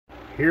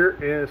Here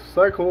is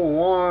cycle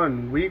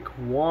 1, week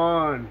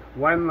 1,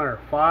 Wendler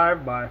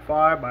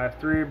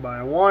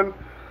 5x5x3x1.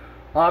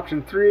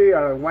 Option 3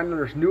 out of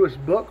Wendler's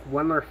newest book,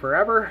 Wendler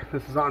Forever.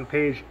 This is on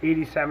page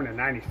 87 and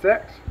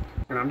 96.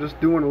 And I'm just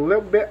doing a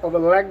little bit of a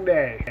leg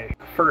day.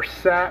 First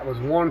set was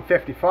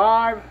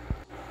 155.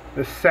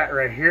 This set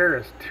right here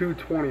is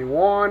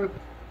 221.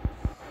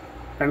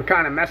 Been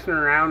kind of messing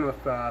around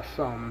with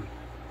some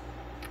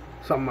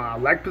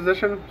leg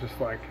position,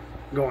 just like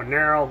going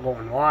narrow,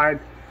 going wide.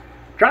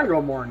 Trying to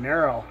go more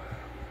narrow.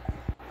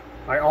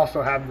 I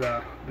also have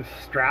the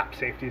strap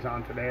safeties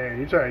on today.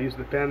 Usually I use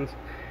the pins.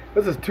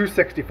 This is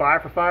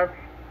 265 for 5.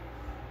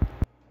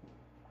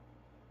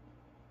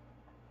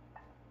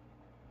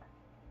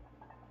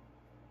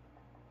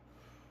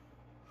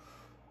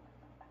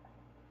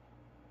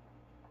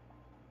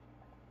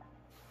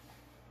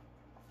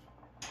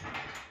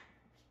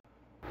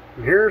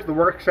 And here's the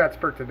work sets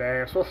for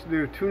today. I'm supposed to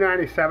do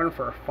 297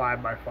 for a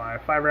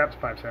 5x5, 5 reps,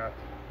 5 sets.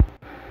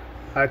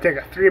 I take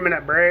a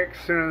 3-minute break as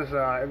soon as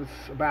it was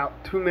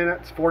about 2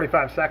 minutes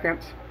 45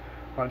 seconds.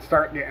 I'd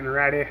start getting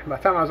ready. By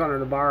the time I was under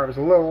the bar, it was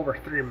a little over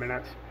 3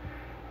 minutes.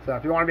 So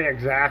if you want to be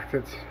exact,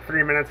 it's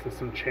 3 minutes and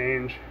some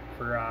change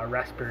for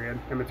rest period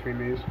in between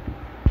these.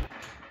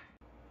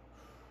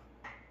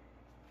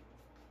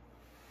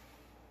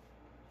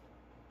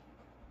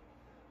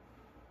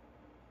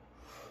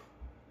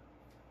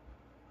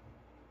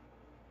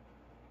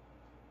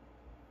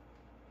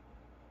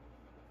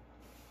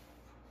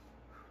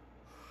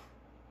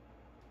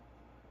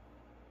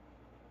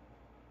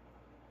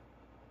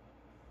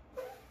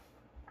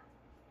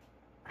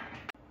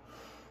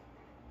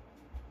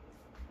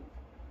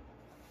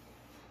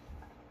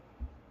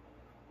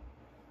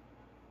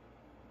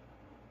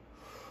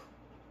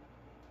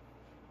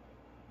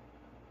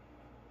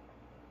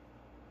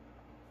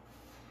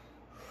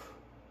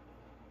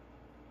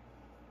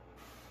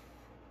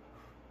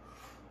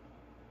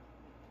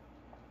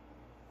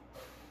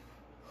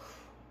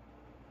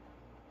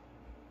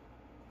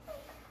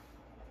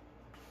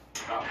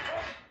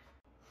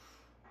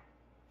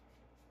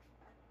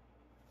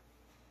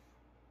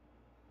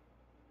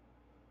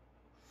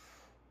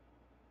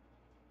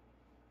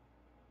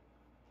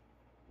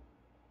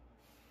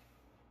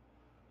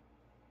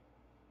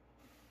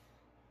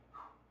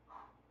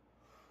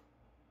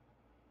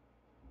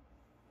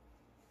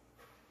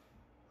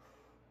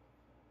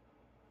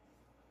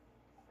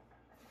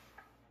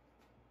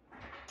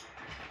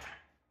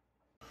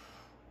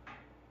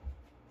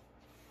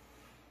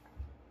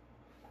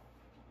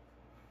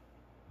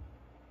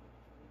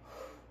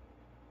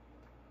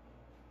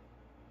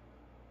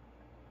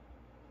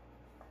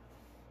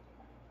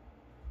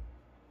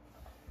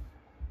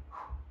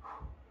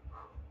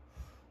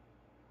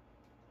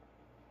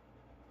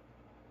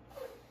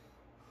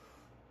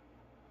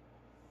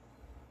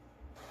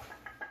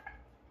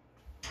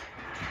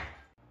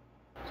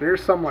 So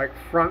here's some like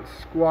front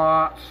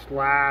squat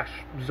slash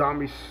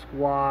zombie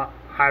squat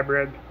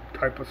hybrid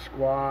type of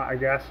squat, I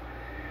guess.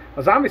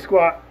 A zombie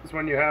squat is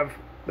when you have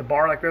the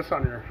bar like this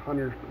on your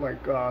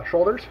like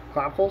shoulders,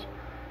 clavicles,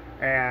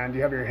 and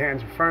you have your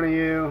hands in front of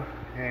you,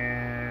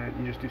 and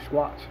you just do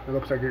squats. It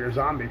looks like you're a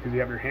zombie because you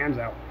have your hands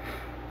out.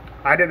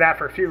 I did that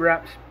for a few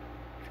reps,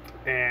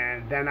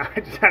 and then I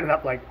just ended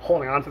up like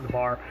holding onto the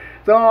bar.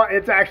 So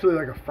it's actually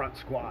like a front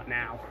squat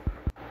now.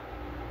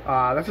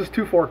 This is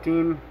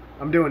 214.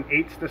 I'm doing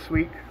 8s this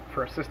week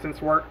for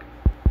assistance work.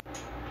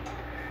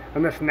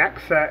 And this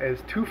next set is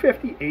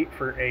 258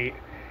 for 8.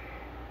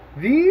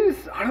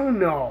 These, I don't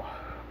know.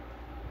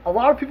 A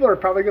lot of people are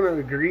probably going to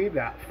agree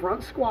that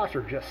front squats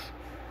are just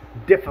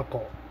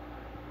difficult.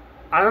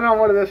 I don't know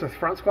what it is with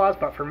front squats,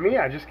 but for me,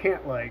 I just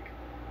can't like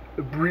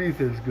breathe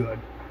as good.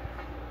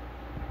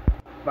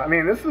 But I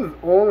mean, this is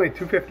only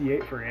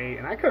 258 for 8,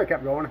 and I could have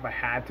kept going if I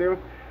had to.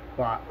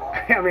 But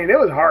I mean, it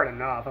was hard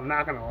enough, I'm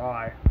not going to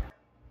lie.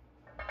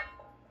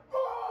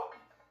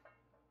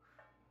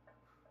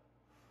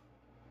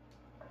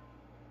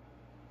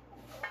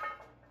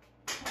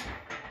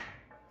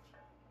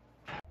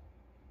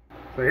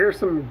 So here's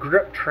some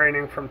grip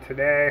training from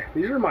today.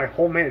 These are my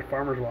homemade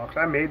farmer's walks.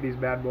 I made these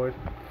bad boys.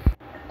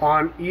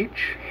 On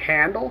each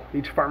handle,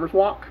 each farmer's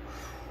walk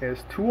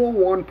is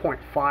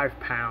 201.5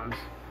 pounds.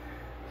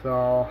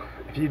 So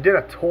if you did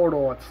a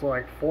total, it's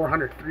like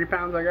 403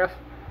 pounds, I guess.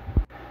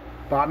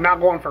 But I'm not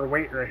going for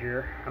weight right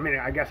here. I mean,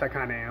 I guess I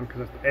kind of am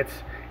because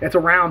it's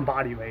around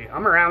body weight.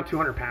 I'm around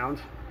 200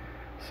 pounds.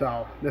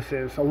 So this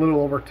is a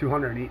little over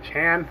 200 in each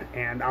hand,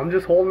 and I'm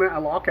just holding it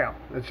at lockout.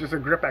 It's just a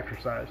grip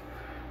exercise.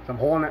 So I'm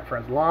holding it for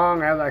as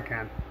long as I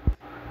can.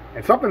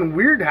 And something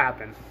weird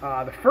happened.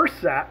 The first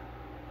set,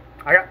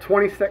 I got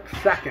 26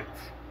 seconds.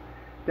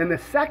 Then the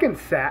second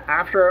set,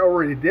 after I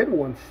already did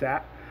one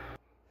set,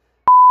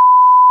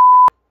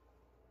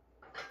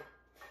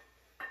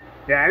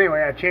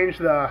 anyway, I changed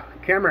the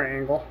camera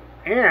angle,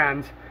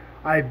 and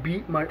I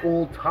beat my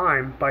old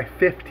time by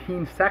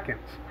 15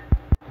 seconds.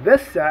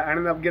 This set, I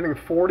ended up getting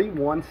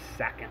 41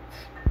 seconds.